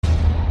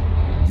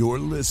You're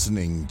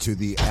listening to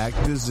the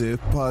Act As If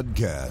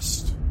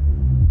podcast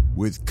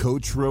with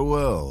Coach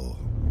Roel.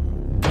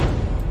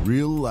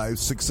 Real life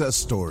success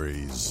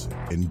stories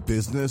in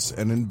business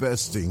and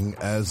investing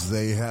as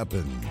they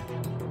happen.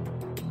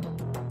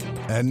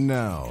 And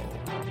now,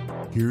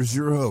 here's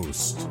your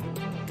host,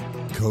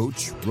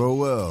 Coach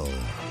Roel.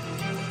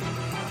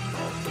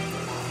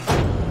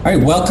 All right,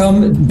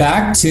 welcome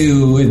back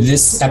to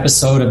this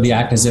episode of the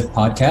Act As If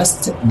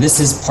podcast.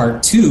 This is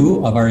part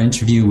 2 of our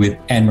interview with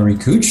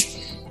Annmarie.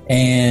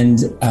 And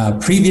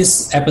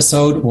previous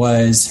episode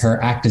was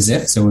her Act As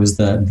If, so it was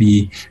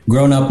the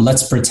grown up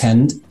Let's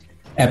Pretend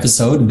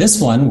episode.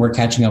 This one, we're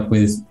catching up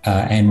with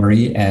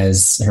Annmarie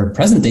as her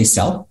present day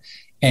self,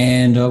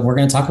 and we're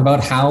going to talk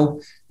about how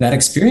that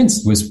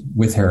experience was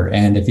with her.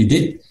 And if you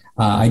did,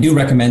 I do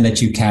recommend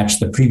that you catch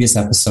the previous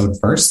episode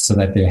first so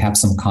that they have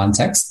some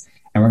context.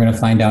 And we're going to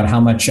find out how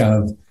much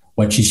of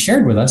what she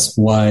shared with us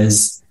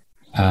was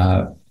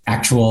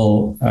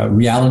actual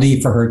reality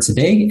for her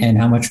today and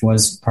how much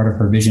was part of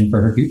her vision for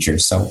her future.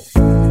 So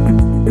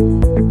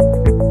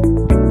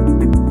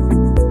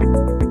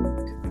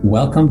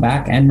welcome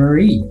back,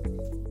 Annmarie.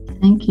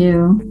 Thank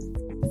you.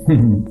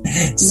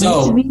 So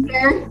nice to be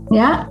here.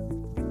 Yeah.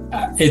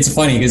 It's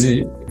funny because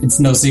it's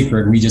no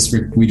secret. We just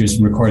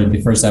recorded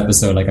the first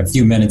episode like a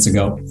few minutes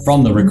ago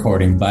from the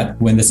recording, but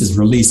when this is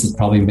released, it's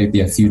probably maybe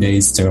a few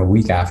days to a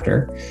week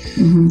after.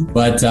 Mm-hmm.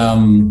 But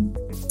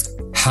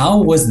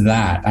how was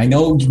that? I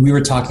know we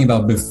were talking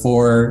about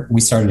before we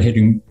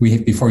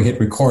hit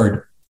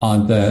record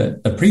on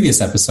the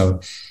previous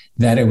episode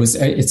that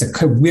it's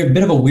a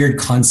bit of a weird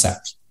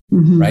concept,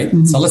 right?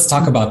 Mm-hmm. So let's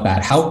talk about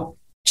that. How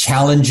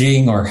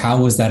challenging or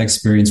how was that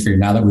experience for you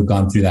now that we've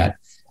gone through that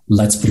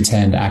Let's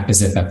Pretend Act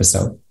As If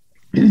episode?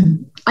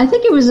 I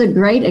think it was a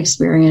great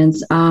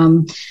experience.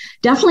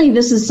 Definitely,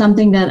 this is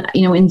something that,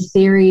 in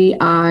theory,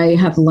 I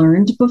have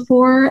learned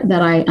before,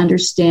 that I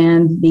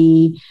understand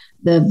the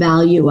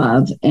value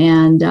of,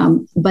 and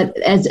but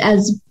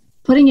as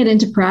putting it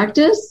into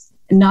practice,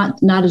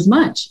 not as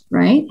much,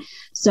 right?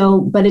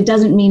 So, but it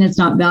doesn't mean it's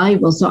not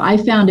valuable. So I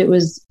found it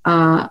was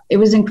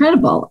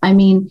incredible. I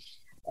mean,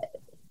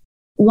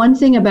 one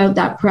thing about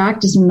that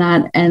practice and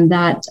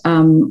that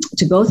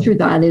to go through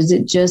that is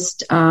it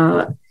just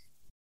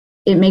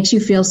it makes you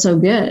feel so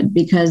good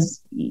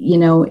because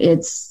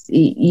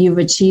you've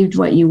achieved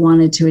what you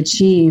wanted to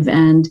achieve,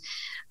 and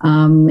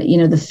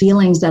the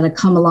feelings that have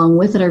come along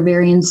with it are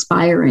very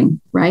inspiring,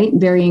 right?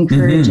 Very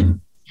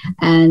encouraging,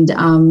 and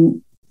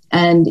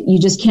you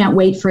just can't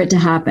wait for it to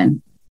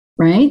happen,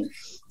 right?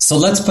 So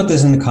let's put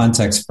this in the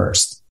context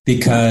first,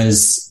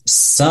 because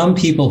some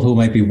people who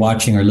might be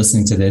watching or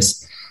listening to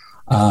this,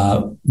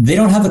 they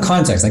don't have the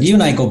context. Like you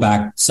and I go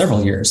back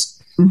several years.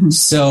 Mm-hmm.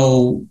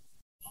 So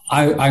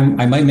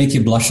I might make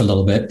you blush a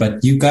little bit,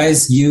 but you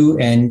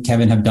and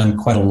Kevin have done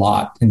quite a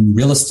lot in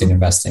real estate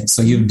investing.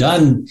 So you've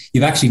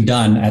actually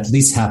done at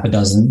least half a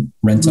dozen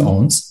rent to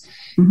owns.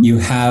 Mm-hmm. You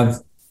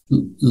have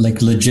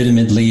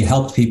legitimately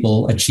helped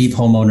people achieve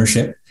home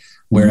ownership.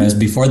 Whereas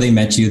before they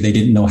met you, they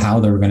didn't know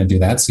how they were going to do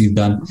that. So you've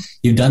done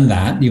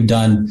that. You've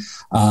done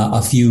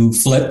a few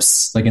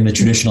flips, like in the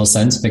traditional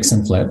sense, fix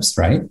and flips,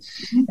 right?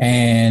 Mm-hmm.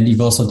 And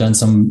you've also done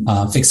some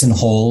fix and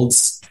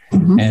holds.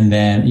 Mm-hmm. And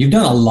then you've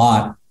done a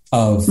lot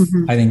of,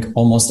 I think,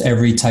 almost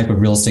every type of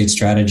real estate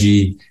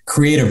strategy,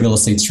 creative real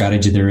estate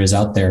strategy there is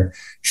out there,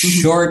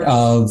 short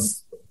of,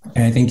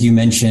 and I think you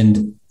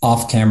mentioned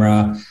off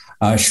camera,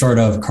 short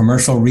of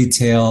commercial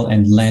retail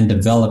and land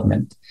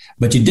development.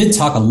 But you did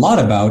talk a lot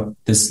about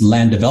this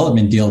land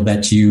development deal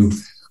that you,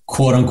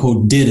 quote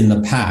unquote, did in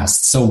the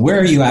past. So where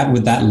are you at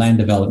with that land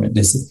development?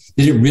 Did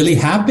it really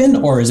happen,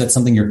 or is that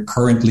something you're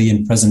currently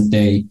in present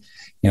day,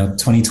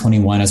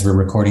 2021, as we're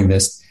recording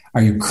this?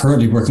 Are you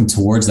currently working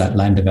towards that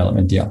land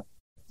development deal?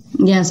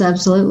 Yes,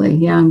 absolutely.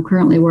 Yeah, I'm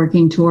currently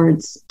working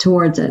towards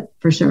it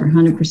for sure,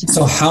 100%.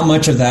 So how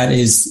much of that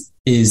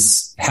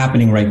is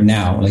happening right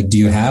now? Like, do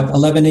you have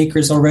 11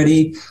 acres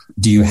already?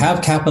 Do you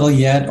have capital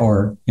yet?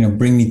 Or,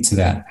 bring me to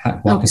that.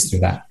 Walk us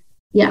through that.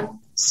 Yeah.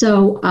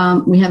 So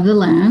we have the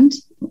land.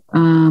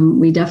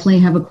 We definitely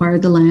have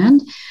acquired the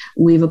land.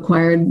 We've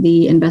acquired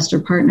the investor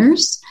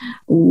partners.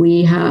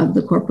 We have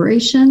the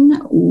corporation.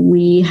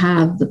 We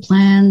have the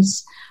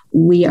plans.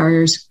 We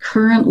are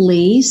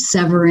currently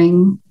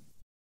severing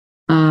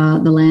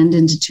the land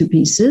into 2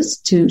 pieces,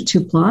 two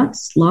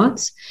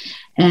lots,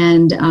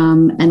 and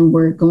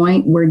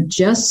we're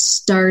just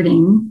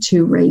starting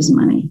to raise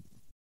money.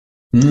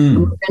 We're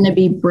going to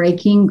be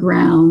breaking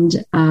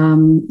ground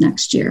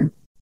next year.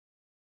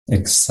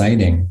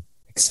 Exciting.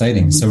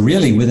 So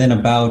really,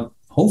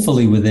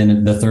 hopefully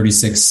within the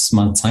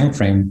 36-month time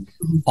frame,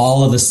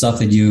 all of the stuff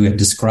that you had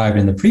described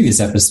in the previous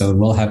episode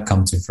will have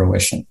come to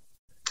fruition.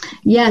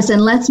 Yes,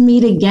 and let's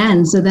meet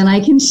again so then I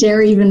can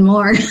share even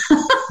more.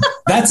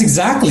 That's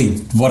exactly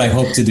what I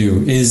hope to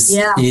do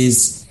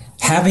is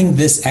having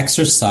this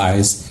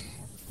exercise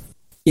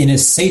in a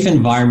safe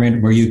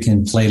environment where you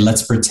can play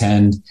Let's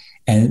Pretend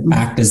and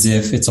act as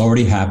if it's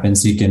already happened.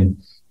 So you can,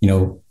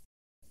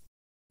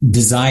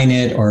 design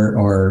it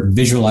or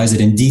visualize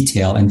it in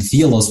detail and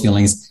feel those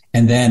feelings.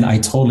 And then I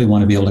totally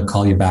want to be able to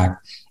call you back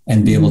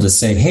and be able to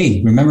say,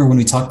 hey, remember when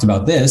we talked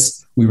about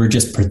this, we were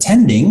just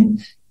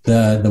pretending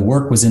the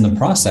work was in the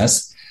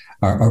process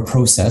or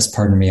process,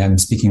 pardon me. I'm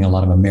speaking a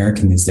lot of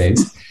American these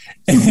days.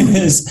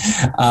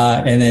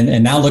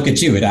 And now look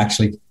at you, it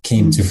actually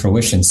came to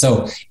fruition.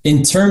 So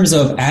in terms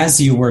of,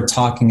 as you were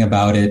talking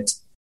about it,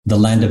 the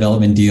land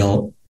development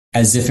deal,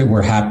 as if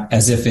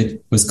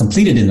it was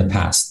completed in the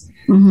past,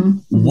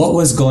 what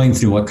was going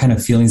through? What kind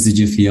of feelings did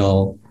you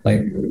feel?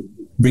 Like,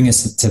 bring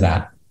us to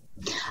that.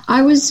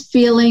 I was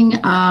feeling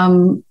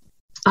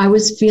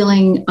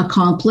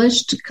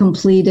accomplished,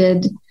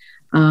 completed,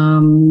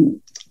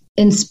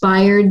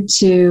 inspired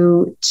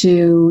to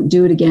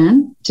do it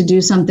again, to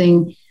do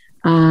something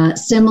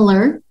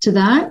similar to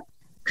that.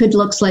 Could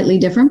look slightly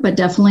different, but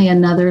definitely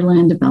another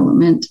land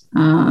development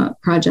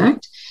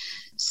project.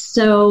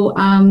 So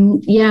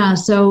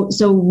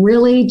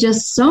really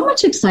just so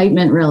much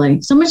excitement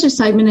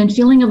and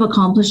feeling of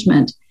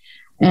accomplishment,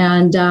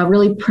 and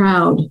really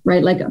proud,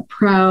 right? Like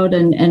proud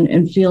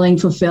and feeling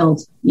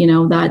fulfilled,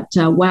 that,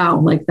 wow,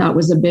 like that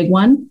was a big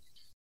one.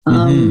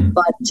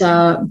 But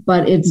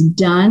it's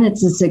done.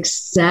 It's a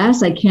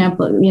success. I can't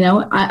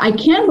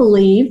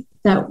believe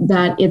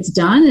that it's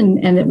done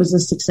and it was a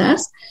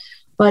success,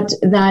 but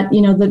that,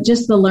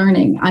 just the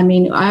learning. I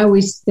mean, I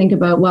always think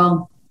about,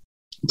 well,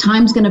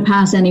 time's going to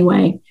pass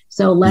anyway.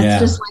 So let's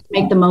just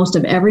make the most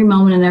of every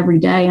moment and every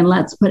day, and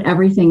let's put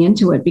everything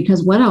into it,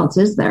 because what else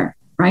is there?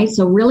 Right.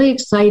 So really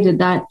excited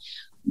that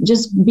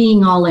just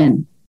being all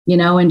in,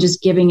 and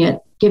just giving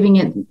it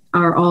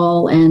our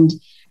all and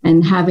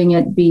having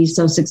it be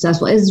so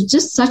successful is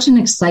just such an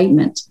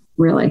excitement,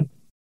 really.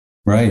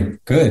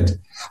 Right. Good.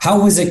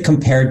 How was it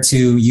compared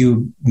to,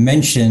 you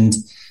mentioned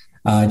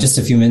just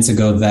a few minutes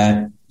ago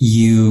that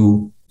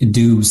you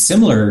do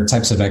similar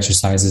types of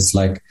exercises,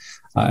 like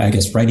I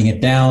guess writing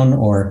it down,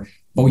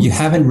 but you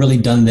haven't really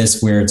done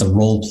this where it's a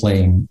role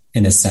playing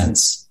in a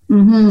sense.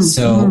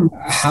 So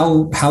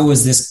how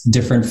is this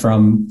different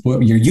from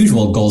what your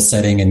usual goal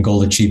setting and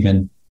goal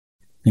achievement,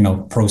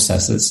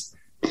 processes?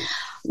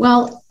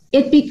 Well,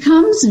 it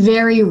becomes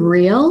very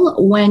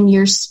real when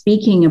you're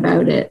speaking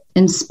about it,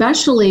 and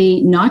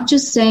especially not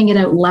just saying it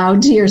out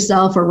loud to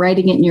yourself or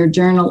writing it in your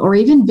journal or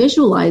even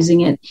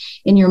visualizing it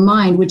in your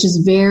mind, which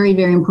is very,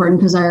 very important,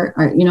 because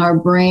our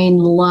brain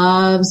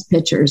loves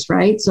pictures,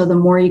 right? So the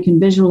more you can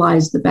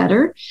visualize, the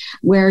better,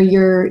 where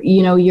your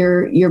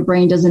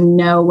brain doesn't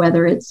know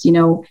whether it's,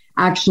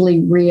 actually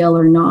real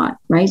or not,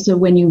 right? So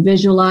when you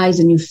visualize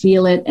and you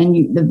feel it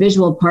and the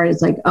visual part is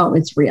like, oh,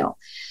 it's real.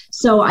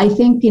 So I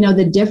think,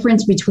 the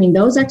difference between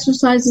those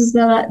exercises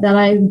that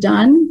I've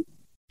done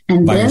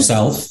and by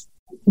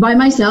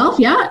myself.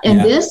 Yeah. And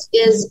this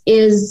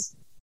is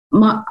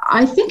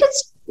I think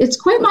it's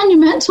quite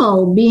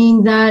monumental,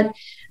 being that,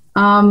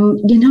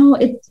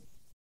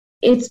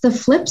 it's the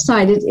flip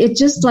side. It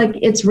just like,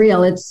 it's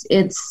real.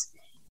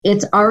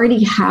 It's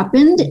already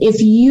happened.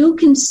 If you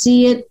can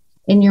see it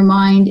in your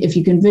mind, if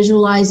you can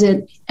visualize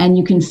it and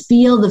you can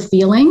feel the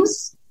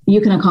feelings,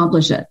 you can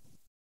accomplish it.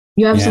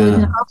 You absolutely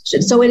can accomplish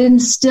it. So it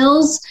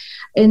instills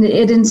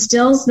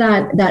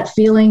that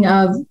feeling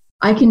of,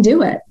 I can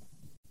do it.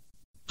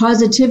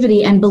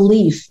 Positivity and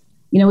belief.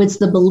 It's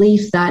the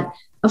belief that,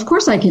 of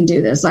course I can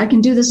do this. I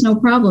can do this, no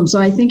problem. So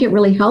I think it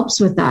really helps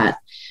with that.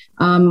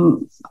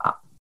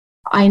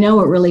 I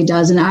know it really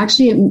does. And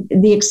actually,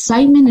 the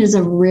excitement is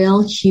a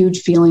real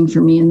huge feeling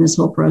for me in this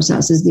whole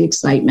process, is the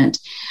excitement.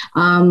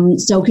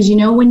 So, because,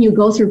 when you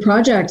go through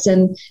projects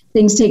and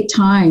things take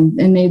time,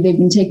 and they've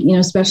been taking,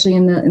 especially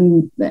in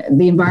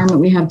the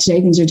environment we have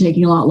today, things are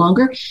taking a lot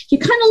longer. You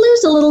kind of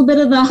lose a little bit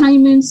of the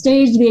honeymoon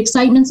stage, the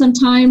excitement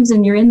sometimes,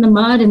 and you're in the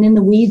mud and in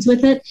the weeds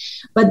with it.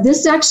 But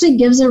this actually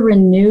gives a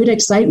renewed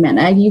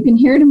excitement. You can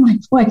hear it in my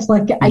voice,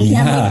 like I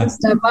can't make this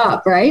stuff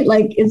up, right?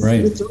 Like it's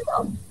real.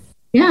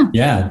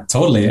 Yeah,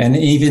 totally. And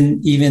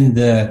even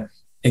the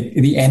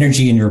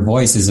energy in your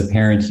voice is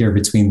apparent here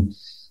between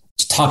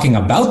talking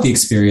about the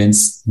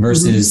experience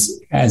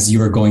versus as you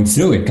were going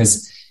through it.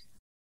 Because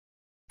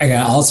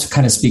I'll also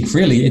kind of speak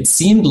freely. It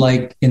seemed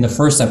like in the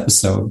first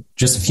episode,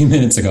 just a few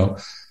minutes ago,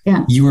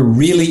 you were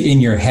really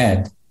in your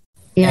head,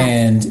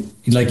 and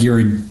like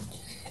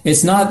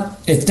it's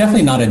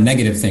definitely not a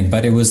negative thing,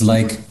 but it was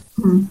like,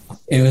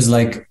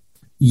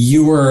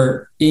 you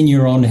were in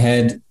your own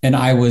head and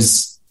I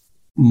was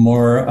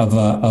more of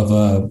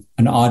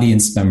an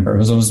audience member. It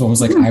was almost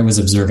like I was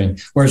observing.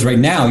 Whereas right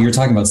now you're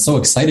talking about so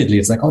excitedly,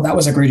 it's like, oh, that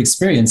was a great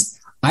experience.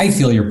 I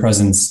feel your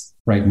presence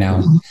right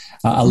now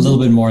a little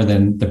bit more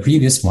than the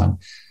previous one.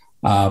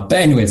 But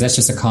anyways, that's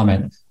just a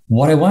comment.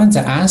 What I wanted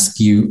to ask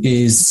you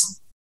is,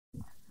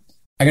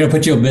 I got to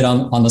put you a bit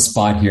on the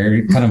spot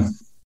here, kind of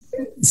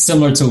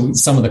similar to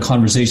some of the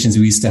conversations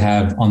we used to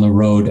have on the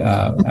road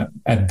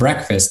at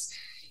breakfast.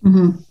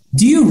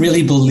 Do you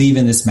really believe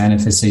in this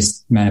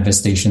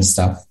manifestation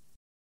stuff?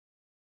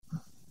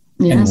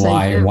 Yes, and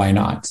why? Why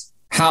not?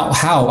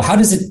 How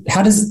does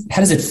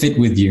it fit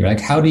with you? Like,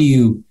 how do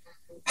you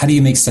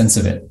make sense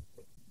of it?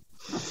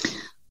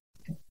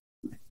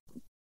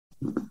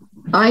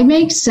 I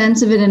make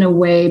sense of it in a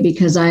way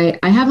because I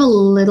have a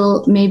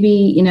little, maybe,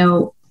 you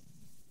know,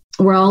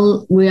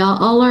 we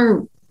all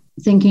our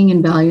thinking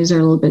and values are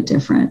a little bit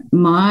different.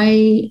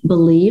 My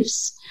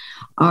beliefs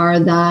are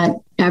that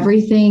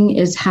everything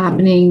is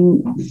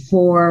happening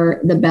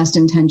for the best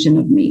intention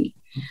of me.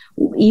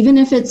 Even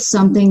if it's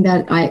something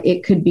that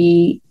it could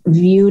be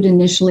viewed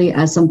initially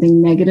as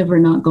something negative or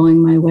not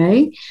going my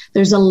way,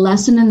 there's a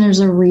lesson and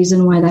there's a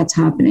reason why that's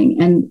happening.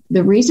 And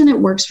the reason it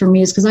works for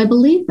me is because I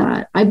believe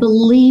that. I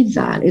believe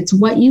that it's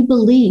what you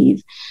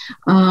believe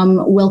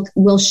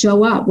will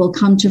show up, will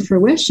come to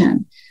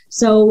fruition.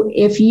 So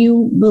if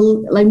you're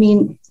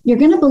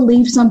going to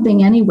believe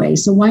something anyway.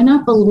 So why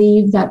not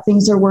believe that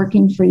things are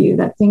working for you,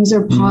 that things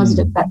are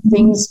positive, that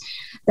things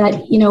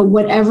that, you know,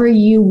 whatever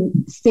you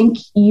think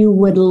you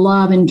would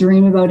love and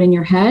dream about in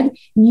your head,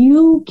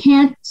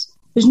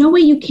 there's no way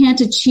you can't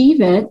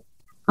achieve it.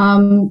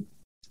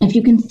 If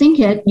you can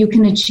think it, you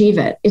can achieve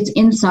it. It's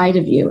inside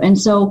of you. And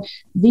so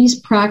these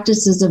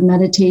practices of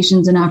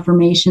meditations and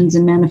affirmations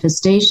and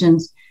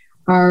manifestations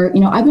are,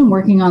 you know, I've been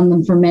working on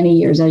them for many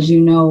years, as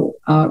you know,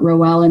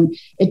 Roel, and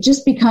it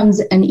just becomes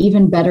an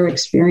even better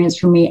experience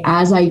for me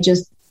as I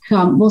just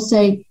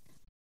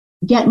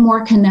get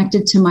more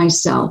connected to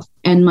myself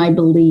and my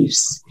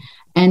beliefs.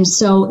 And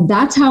so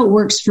that's how it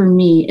works for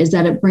me, is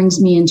that it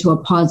brings me into a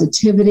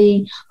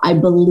positivity. I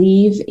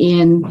believe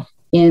in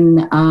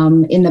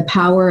the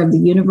power of the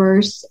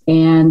universe,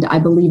 and I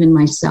believe in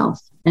myself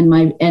and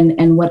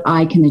and what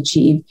I can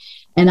achieve.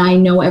 And I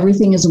know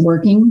everything is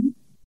working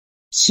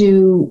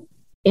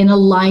in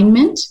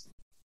alignment,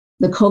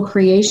 the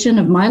co-creation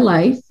of my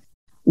life,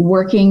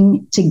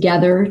 working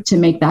together to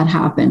make that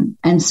happen.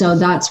 And so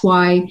that's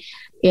why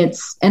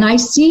and I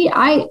see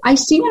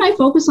when I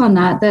focus on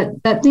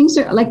that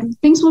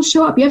things will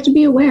show up. You have to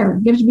be aware.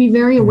 You have to be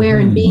very aware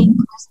and being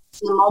present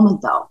in the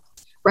moment, though,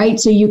 right?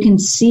 So you can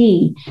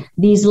see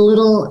these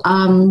little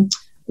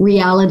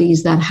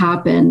realities that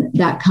happen,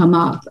 that come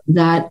up,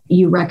 that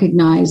you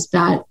recognize,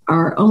 that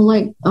are,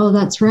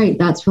 that's right.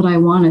 That's what I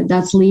wanted.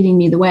 That's leading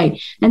me the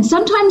way. And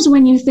sometimes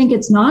when you think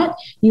it's not,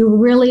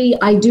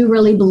 I do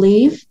really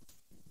believe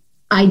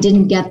I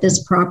didn't get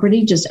this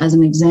property, just as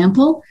an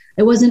example.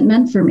 It wasn't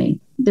meant for me.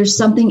 There's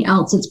something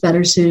else that's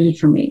better suited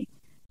for me.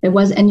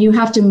 And you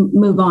have to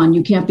move on.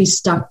 You can't be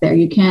stuck there.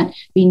 You can't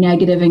be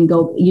negative and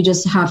go, you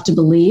just have to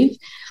believe.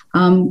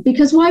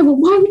 Because why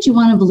would you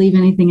want to believe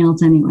anything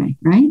else anyway?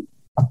 Right.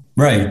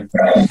 Right.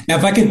 Now,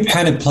 if I could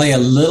kind of play a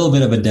little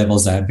bit of a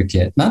devil's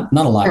advocate, not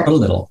a lot, sure, but a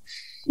little.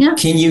 Yeah.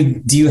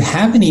 Do you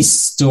have any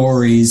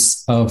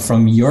stories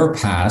from your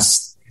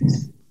past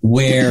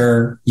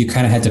where you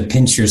kind of had to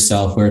pinch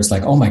yourself, where it's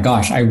like, oh my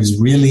gosh, I was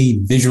really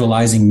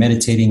visualizing,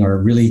 meditating, or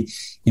really,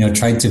 you know,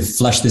 tried to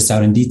flesh this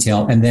out in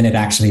detail, and then it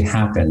actually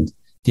happened?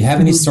 Do you have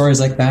any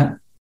stories like that?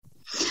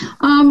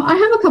 I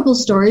have a couple of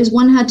stories.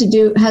 One has to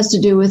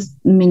do with,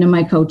 you know,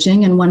 my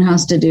coaching, and one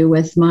has to do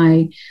with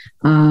my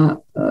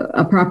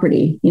a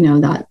property, you know,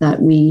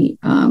 that we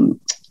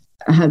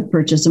had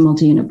purchased, a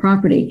multi-unit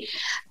property.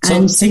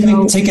 So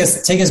take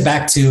us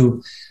back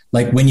to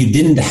like when you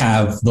didn't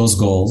have those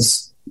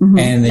goals. Mm-hmm.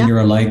 And then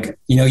you're like,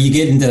 you know, you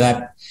get into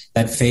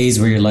that phase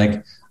where you're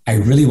like, I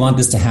really want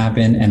this to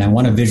happen and I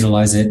want to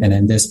visualize it. And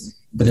then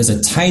but there's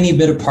a tiny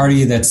bit of part of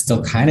you that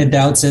still kind of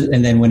doubts it.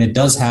 And then when it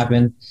does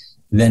happen,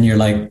 then you're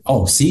like,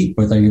 oh, see,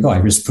 well, there you go. I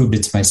just proved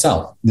it to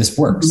myself. This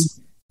works.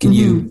 Mm-hmm. Can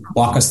you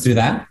walk us through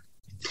that?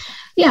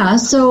 Yeah.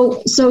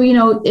 So, you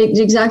know,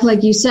 exactly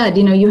like you said,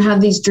 you know, you have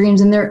these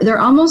dreams and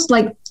they're almost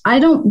like, I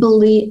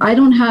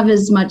don't have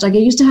as much, like I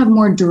used to have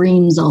more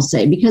dreams, I'll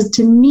say, because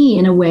to me,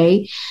 in a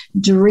way,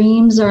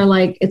 dreams are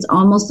like, it's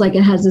almost like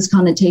it has this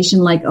connotation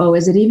like, oh,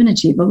 is it even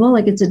achievable?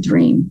 Like it's a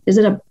dream. Is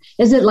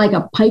it like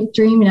a pipe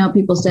dream? You know,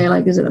 people say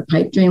like, is it a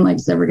pipe dream? Like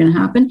it's never going to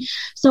happen.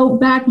 So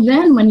back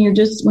then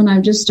when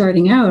I'm just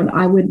starting out,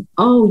 I would,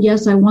 oh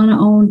yes, I want to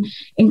own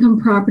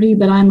income property,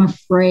 but I'm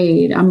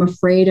afraid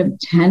of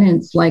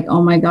tenants. Like,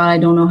 oh my God, I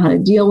don't know how to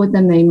deal with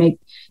them.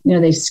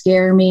 They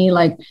scare me.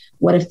 Like,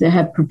 what if they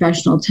have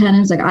professional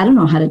tenants? Like, I don't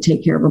know how to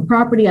take care of a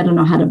property. I don't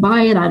know how to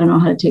buy it. I don't know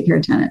how to take care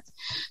of tenants.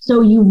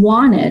 So you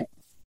want it,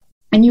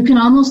 and you can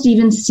almost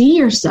even see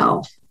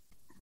yourself,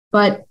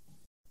 but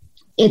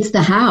it's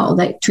the how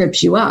that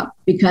trips you up,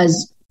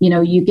 because, you know,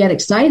 you get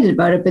excited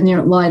about it, but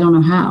you're, well, I don't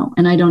know how,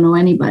 and I don't know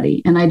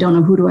anybody, and I don't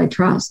know who do I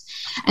trust.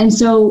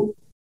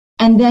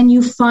 And then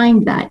you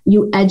find that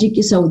you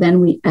educate. So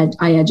then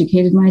I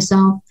educated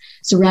myself,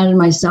 surrounded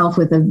myself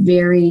with a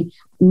very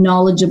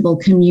knowledgeable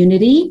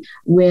community,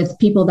 with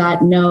people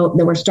that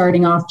were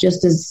starting off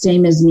just as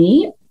same as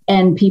me,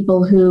 and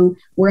people who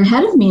were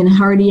ahead of me and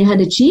already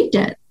had achieved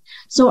it.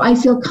 So I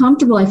feel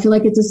comfortable. I feel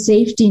like it's a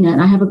safety net.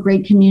 I have a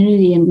great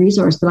community and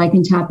resource that I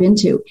can tap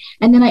into.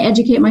 And then I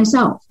educate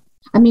myself.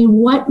 I mean,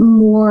 what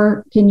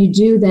more can you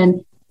do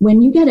than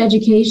when you get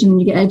education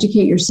and you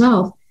educate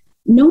yourself?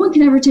 No one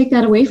can ever take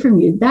that away from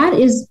you. That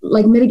is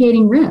like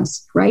mitigating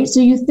risk, right? So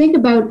you think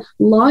about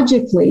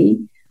logically,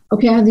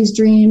 okay, I have these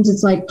dreams.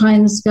 It's like pie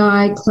in the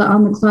sky,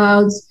 on the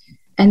clouds.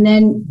 And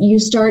then you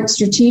start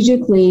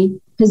strategically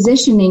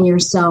positioning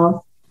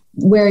yourself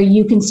where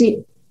you can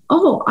see,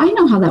 oh, I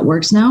know how that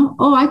works now.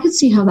 Oh, I could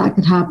see how that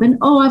could happen.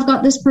 Oh, I've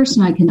got this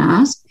person I can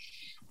ask.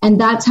 And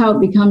that's how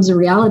it becomes a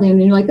reality.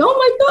 And you're like, oh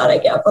my God, I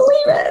can't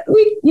believe it.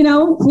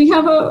 We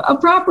have a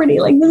property.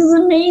 Like, this is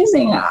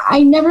amazing.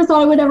 I never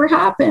thought it would ever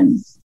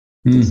happen.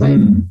 It's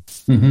exciting.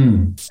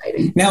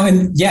 Exciting. Now,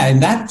 in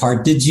that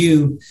part, did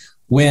you,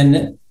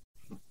 the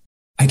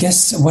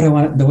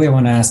way I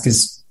want to ask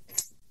is,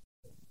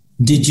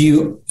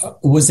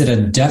 was it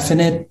a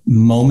definite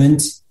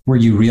moment where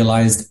you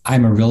realized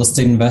I'm a real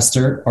estate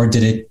investor, or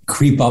did it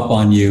creep up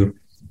on you?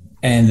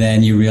 And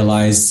then you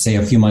realize, say,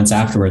 a few months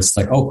afterwards,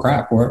 like, oh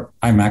crap,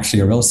 I'm actually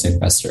a real estate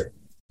investor.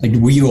 Like,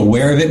 were you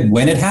aware of it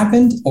when it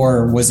happened,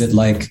 or was it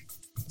like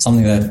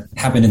something that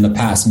happened in the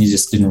past and you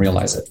just didn't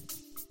realize it?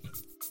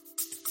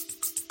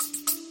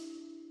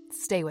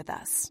 Stay with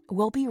us.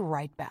 We'll be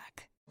right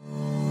back.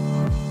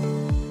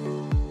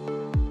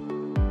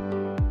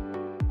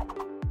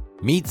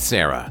 Meet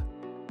Sarah.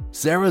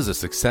 Sarah's a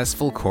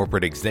successful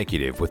corporate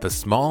executive with a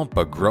small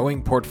but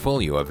growing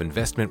portfolio of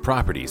investment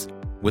properties,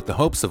 with the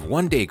hopes of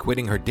one day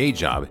quitting her day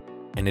job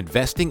and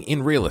investing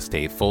in real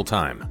estate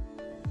full-time.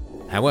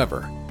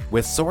 However,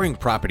 with soaring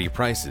property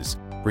prices,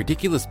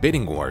 ridiculous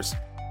bidding wars,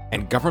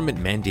 and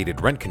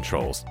government-mandated rent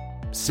controls,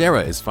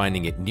 Sarah is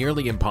finding it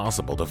nearly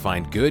impossible to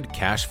find good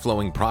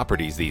cash-flowing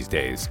properties these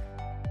days.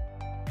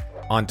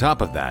 On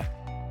top of that,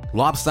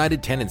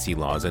 lopsided tenancy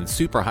laws and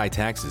super high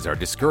taxes are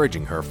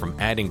discouraging her from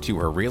adding to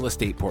her real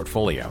estate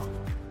portfolio.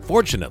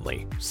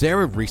 Fortunately,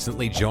 Sarah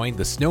recently joined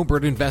the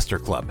Snowbird Investor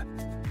Club,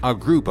 a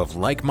group of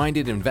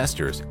like-minded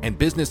investors and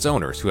business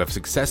owners who have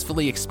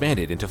successfully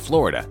expanded into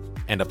Florida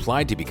and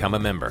applied to become a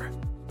member.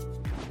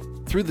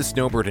 Through the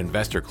Snowbird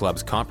Investor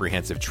Club's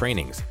comprehensive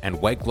trainings and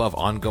white-glove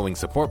ongoing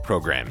support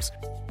programs,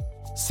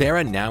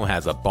 Sarah now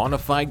has a bona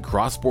fide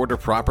cross-border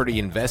property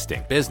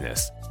investing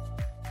business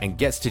and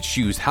gets to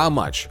choose how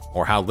much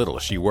or how little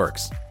she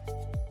works.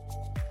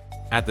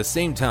 At the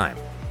same time,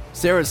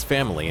 Sarah's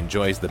family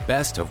enjoys the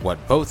best of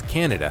what both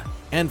Canada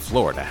and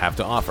Florida have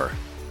to offer.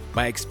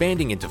 By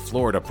expanding into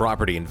Florida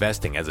property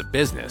investing as a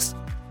business,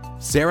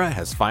 Sarah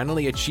has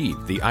finally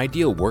achieved the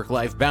ideal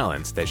work-life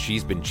balance that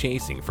she's been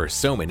chasing for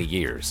so many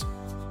years.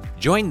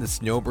 Join the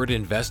Snowbird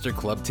Investor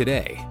Club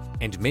today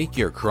and make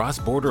your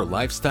cross-border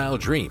lifestyle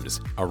dreams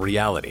a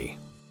reality.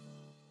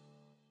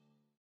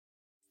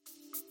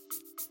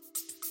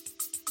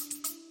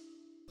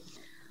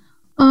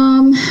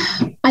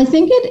 I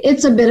think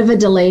it's a bit of a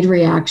delayed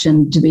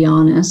reaction, to be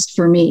honest,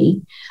 for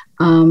me.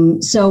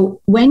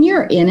 So when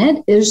you're in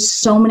it, there's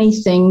so many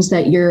things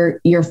that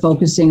you're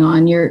focusing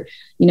on. You're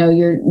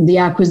the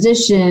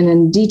acquisition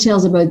and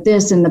details about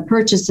this and the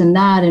purchase and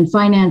that and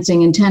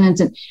financing and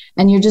tenants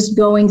and you're just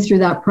going through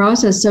that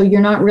process. So you're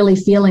not really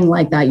feeling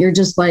like that. You're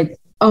just like,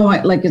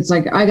 it's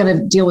like, I got to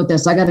deal with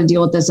this. I got to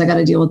deal with this. I got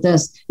to deal with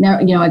this. Now,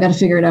 I got to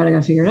figure it out.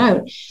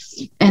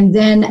 And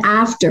then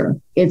after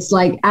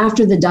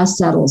the dust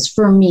settles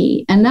for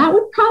me, and that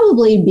would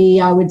probably be,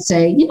 I would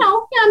say,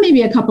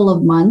 maybe a couple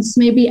of months,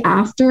 maybe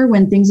after,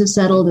 when things have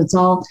settled, it's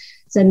all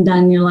said and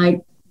done. You're like,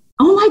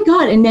 oh my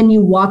God. And then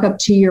you walk up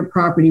to your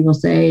property, we'll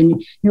say,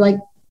 and you're like,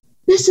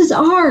 this is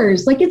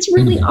ours. Like, it's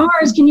really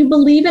ours. Can you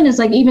believe it? It's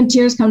like, even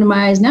tears come to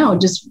my eyes now,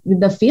 just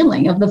the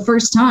feeling of the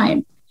first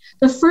time.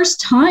 The first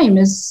time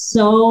is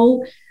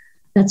so,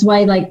 that's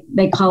why like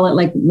they call it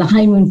like the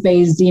honeymoon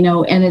phase,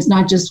 and it's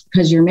not just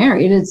because you're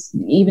married, it's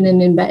even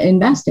in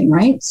investing,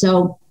 right?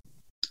 So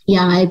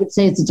yeah, I would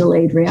say it's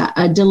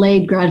a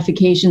delayed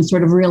gratification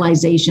sort of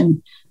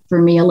realization for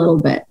me a little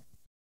bit.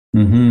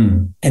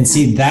 Mm-hmm. And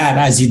see that,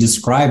 as you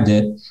described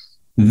it,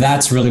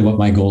 that's really what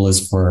my goal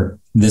is for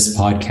this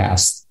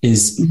podcast,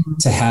 is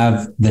to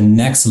have the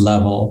next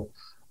level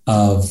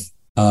of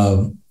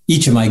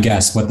each of my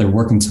guests, what they're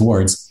working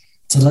towards.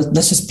 So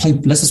let's just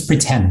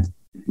pretend,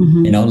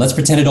 let's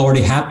pretend it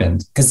already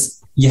happened,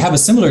 because you have a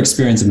similar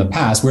experience in the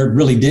past where it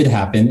really did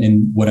happen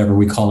in whatever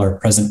we call our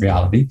present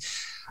reality.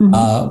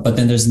 But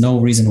then there's no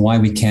reason why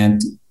we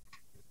can't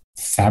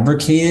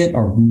fabricate it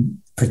or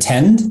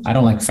pretend. I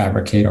don't like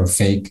fabricate or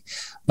fake,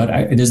 but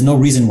there's no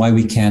reason why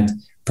we can't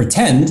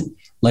pretend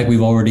like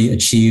we've already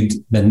achieved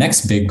the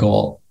next big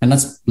goal. And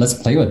let's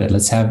play with it.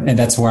 And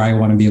that's where I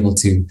want to be able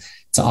to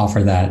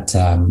offer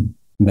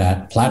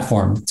that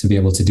platform to be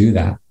able to do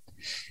that.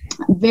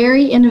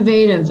 Very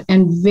innovative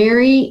and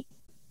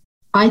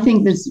I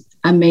think this is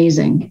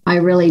amazing. I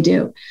really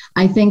do.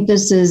 I think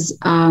this is,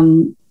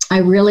 I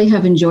really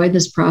have enjoyed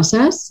this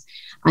process.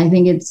 I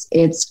think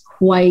it's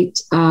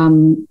quite,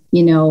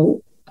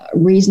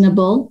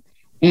 reasonable.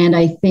 And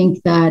I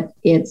think that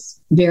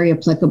it's very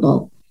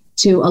applicable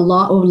to a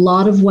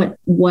lot of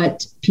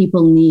what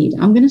people need.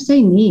 I'm going to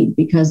say need,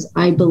 because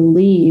I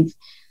believe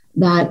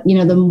that,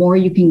 the more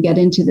you can get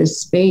into this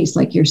space,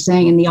 like you're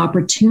saying, and the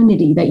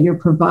opportunity that you're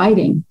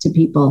providing to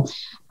people,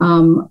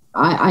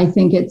 I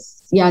think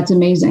it's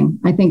amazing.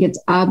 I think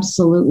it's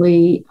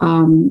absolutely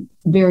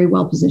very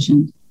well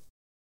positioned.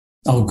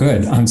 Oh,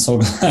 good. I'm so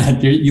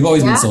glad. You've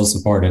always been so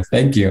supportive.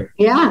 Thank you.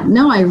 Yeah,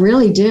 no, I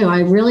really do.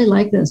 I really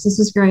like this. This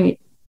is great.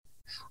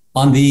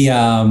 On the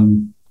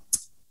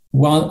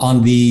Well,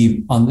 on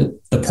the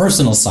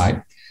personal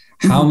side,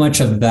 how much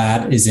of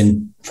that is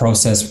in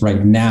process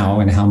right now,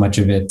 and how much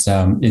of it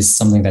is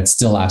something that's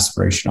still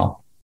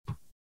aspirational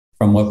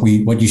from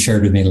what you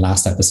shared with me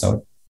last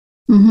episode?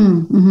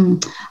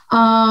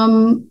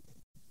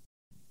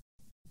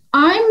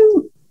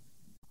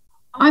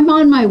 I'm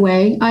on my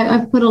way.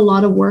 I've put a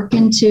lot of work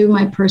into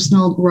my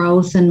personal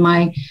growth and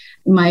my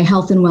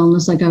health and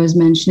wellness, like I was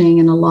mentioning,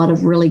 and a lot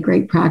of really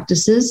great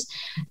practices.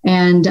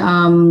 And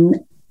I'm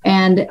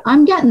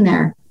getting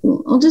there.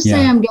 I'll just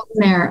say I'm getting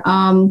there.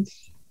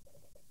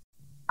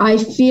 I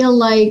feel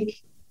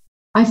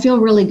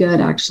really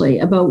good actually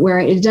about where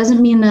it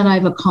doesn't mean that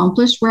I've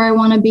accomplished where I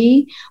want to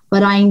be,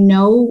 but I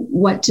know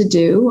what to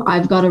do.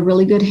 I've got a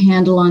really good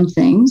handle on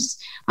things.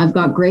 I've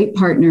got great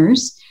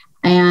partners.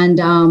 And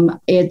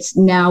it's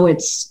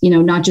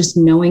not just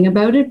knowing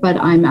about it, but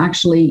I'm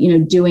actually,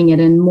 doing it,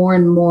 and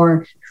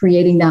more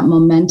creating that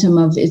momentum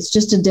of it's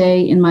just a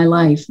day in my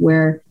life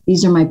where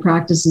these are my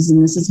practices,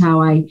 and this is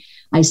how I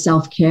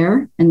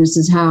self-care, and this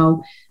is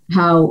how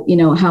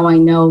I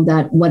know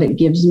that what it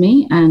gives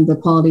me and the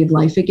quality of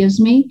life it gives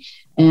me.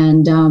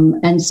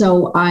 And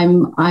so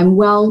I'm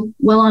well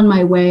on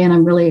my way, and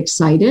I'm really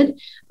excited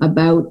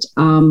about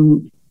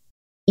I'm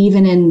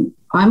going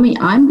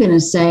to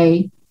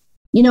say,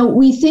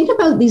 we think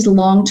about these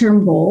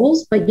long-term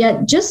goals, but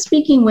yet just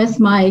speaking with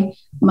my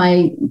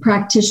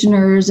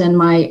practitioners and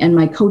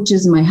my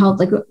coaches and my health,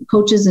 like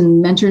coaches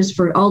and mentors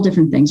for all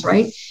different things,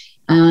 right?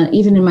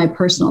 Even in my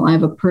personal, I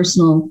have a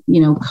personal,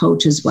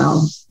 coach as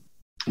well.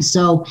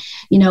 So,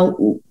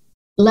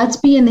 let's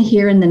be in the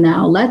here and the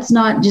now. Let's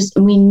not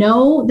we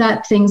know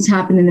that things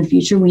happen in the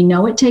future. We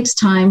know it takes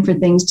time for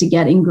things to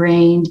get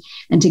ingrained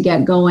and to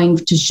get going,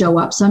 to show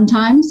up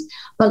sometimes.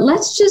 But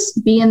let's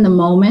just be in the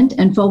moment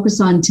and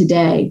focus on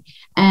today.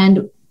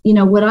 And,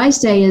 what I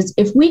say is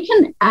if we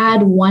can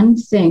add one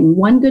thing,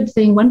 one good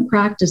thing, one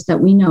practice that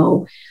we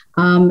know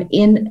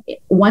in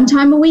one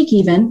time a week,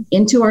 even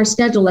into our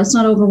schedule, let's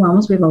not overwhelm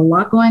us. We have a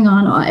lot going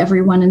on,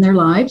 everyone in their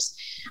lives.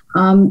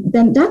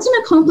 Then that's an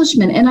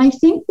accomplishment. And I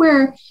think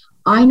where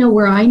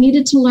I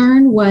needed to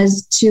learn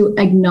was to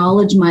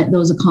acknowledge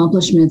those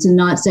accomplishments and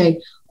not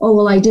say, oh,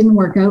 well, I didn't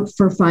work out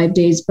for 5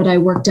 days, but I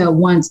worked out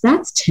once.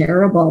 That's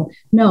terrible.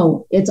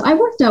 No, I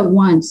worked out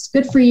once.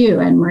 Good for you,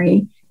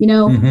 Annmarie.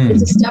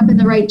 It's a step in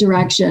the right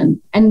direction,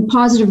 and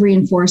positive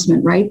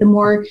reinforcement, right? The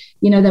more,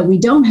 that we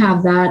don't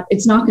have that,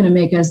 it's not going to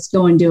make us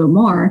go and do it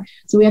more.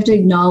 So we have to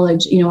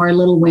acknowledge, our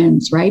little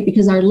wins, right?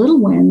 Because our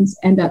little wins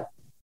end up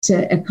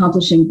to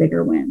accomplishing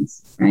bigger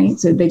wins, right?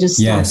 So they just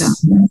stack up.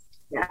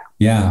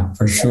 Yeah,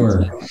 for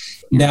sure. Yeah.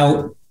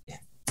 Now,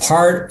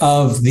 part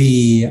of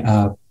the,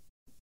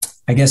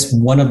 I guess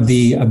one of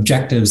the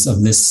objectives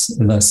of this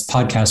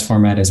podcast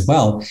format as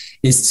well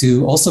is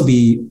to also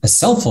be a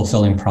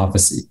self-fulfilling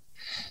prophecy.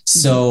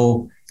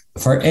 So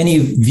for any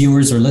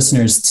viewers or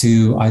listeners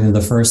to either the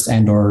first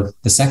and or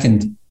the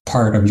second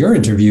part of your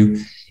interview,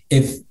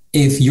 if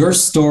your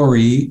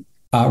story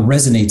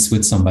resonates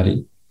with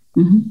somebody,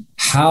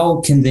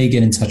 how can they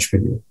get in touch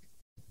with you?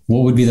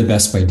 What would be the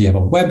best way? Do you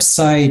have a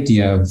website? Do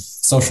you have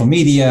social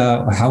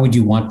media? Or how would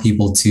you want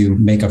people to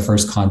make a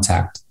first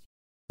contact?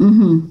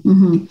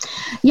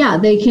 Yeah,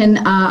 they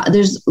can.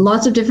 There's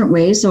lots of different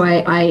ways. So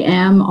I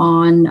am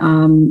on,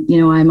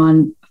 I'm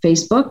on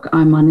Facebook.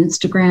 I'm on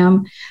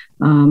Instagram.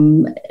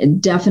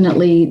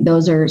 Definitely,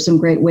 those are some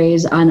great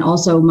ways. And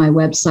also my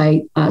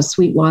website,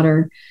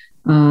 Sweetwater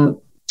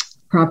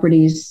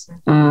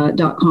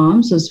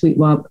properties.com. So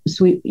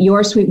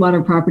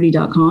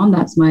yoursweetwaterproperty.com.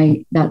 That's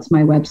my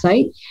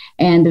website.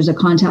 And there's a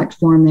contact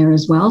form there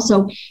as well.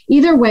 So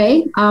either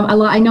way, I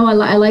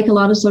like a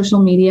lot of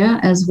social media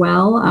as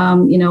well.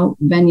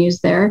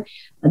 Venues there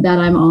that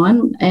I'm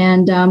on.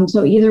 And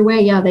so either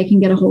way, they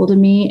can get a hold of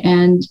me.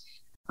 And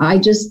I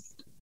just,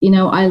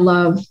 I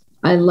love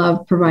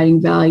providing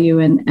value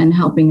and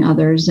helping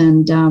others.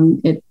 And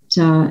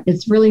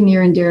it's really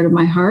near and dear to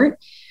my heart.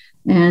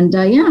 And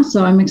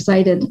so I'm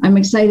excited. I'm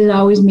excited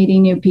always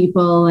meeting new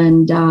people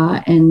and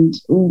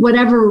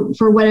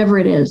whatever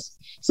it is.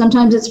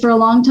 Sometimes it's for a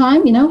long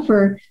time,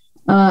 for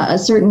a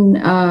certain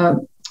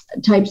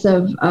types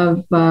of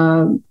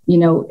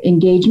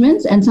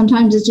engagements, and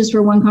sometimes it's just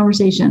for one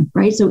conversation,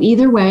 right? So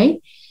either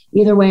way,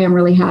 I'm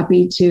really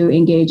happy to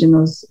engage in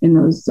those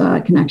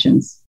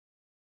connections.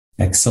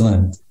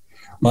 Excellent.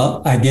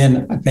 Well,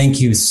 again, thank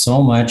you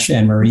so much,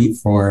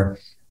 Annmarie, for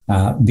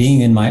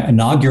being in my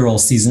inaugural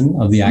season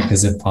of the Act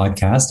As If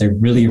podcast. I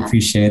really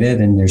appreciate it,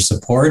 and your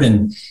support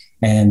and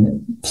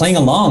playing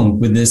along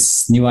with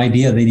this new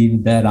idea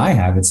that I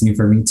have. It's new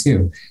for me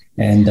too.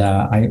 And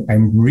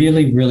I'm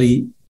really,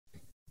 really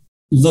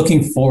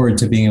looking forward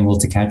to being able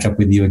to catch up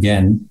with you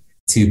again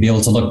to be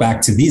able to look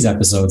back to these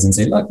episodes and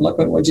say, look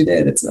what you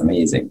did. It's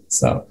amazing.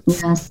 So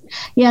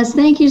yes.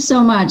 Thank you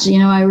so much.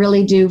 I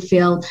really do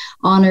feel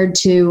honored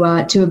to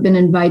have been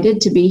invited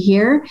to be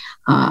here.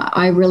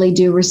 I really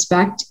do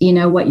respect,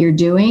 what you're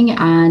doing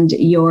and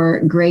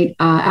your great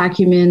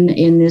acumen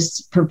in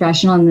this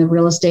professional in the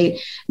real estate.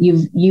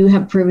 You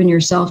have proven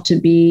yourself to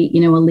be,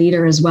 a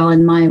leader as well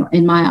in my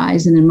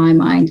eyes and in my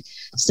mind.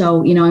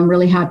 So, I'm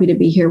really happy to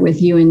be here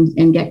with you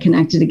and get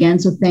connected again.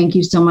 So thank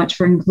you so much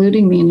for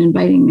including me and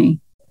inviting me.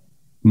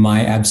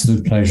 My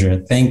absolute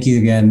pleasure. Thank you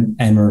again,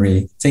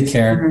 Annmarie. Take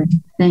care. Right.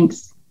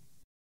 Thanks.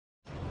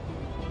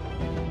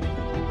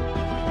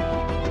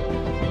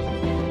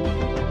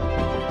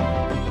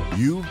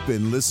 You've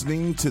been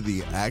listening to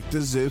the Act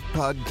As If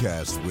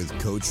podcast with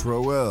Coach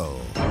Roel.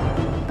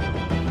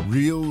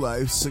 Real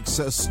life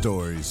success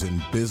stories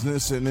in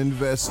business and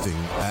investing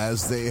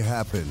as they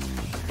happen.